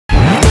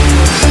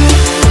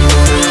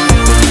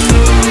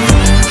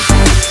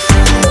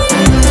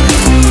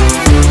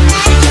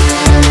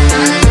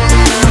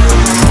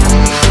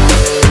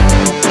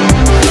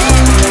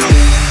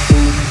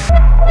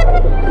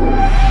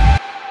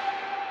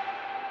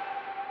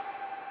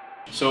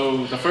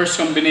So the first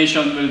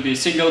combination will be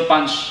single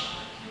punch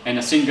and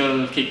a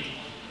single kick.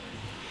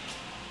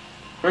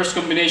 First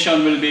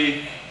combination will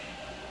be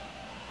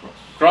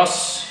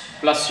cross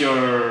plus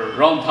your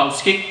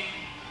roundhouse kick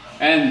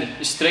and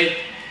straight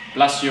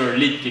plus your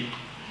lead kick.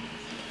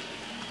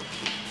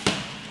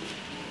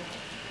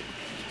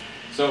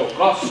 So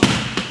cross,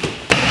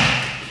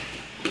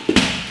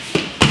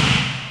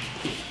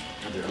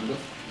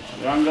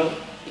 other angle,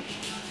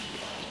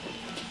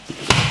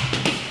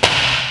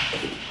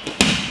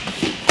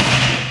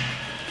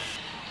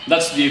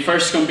 that's the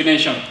first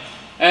combination.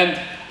 And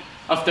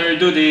after you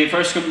do the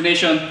first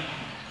combination,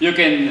 you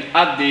can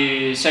add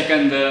the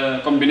second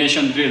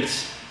combination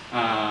drills.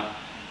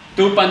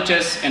 2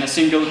 punches and a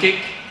single kick.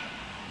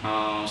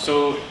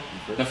 So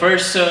the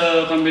first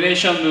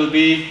combination will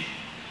be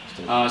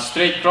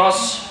straight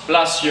cross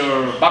plus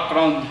your back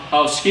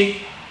roundhouse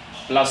kick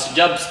plus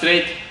jab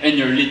straight and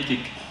your lead kick.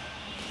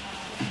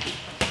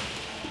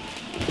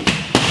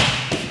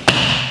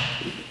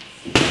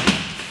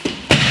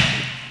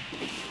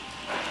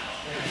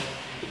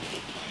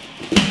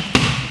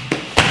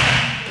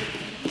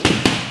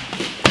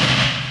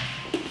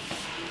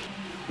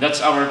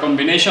 That's our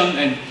combination,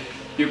 and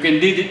you can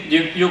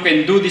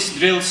do these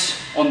drills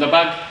on the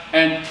bag,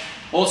 and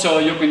also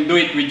you can do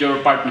it with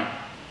your partner.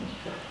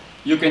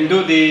 You can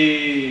do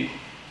the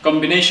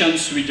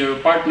combinations with your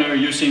partner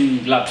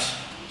using gloves.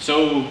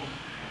 So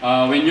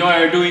when you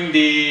are doing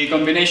the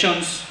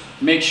combinations,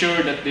 make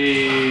sure that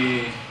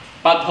the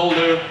pad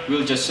holder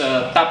will just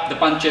tap the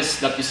punches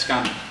that is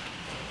coming.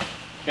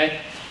 Okay?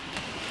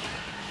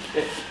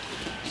 Okay.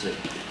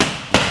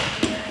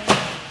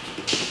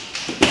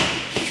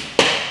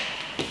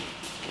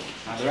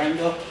 Other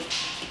angle.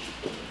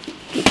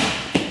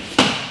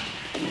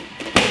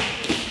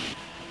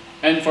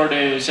 And for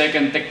the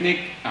second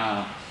technique,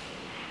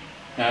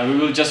 we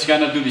will just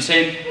gonna do the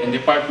same, and the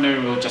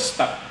partner will just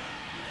stop.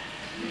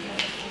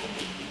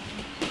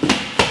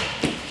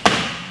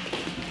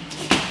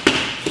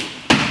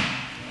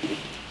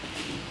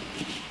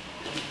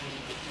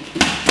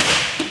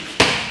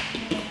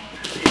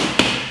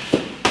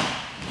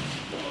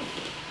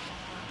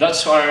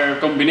 That's our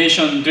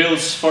combination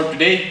drills for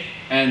today,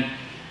 and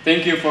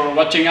thank you for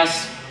watching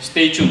us.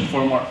 Stay tuned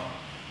for more.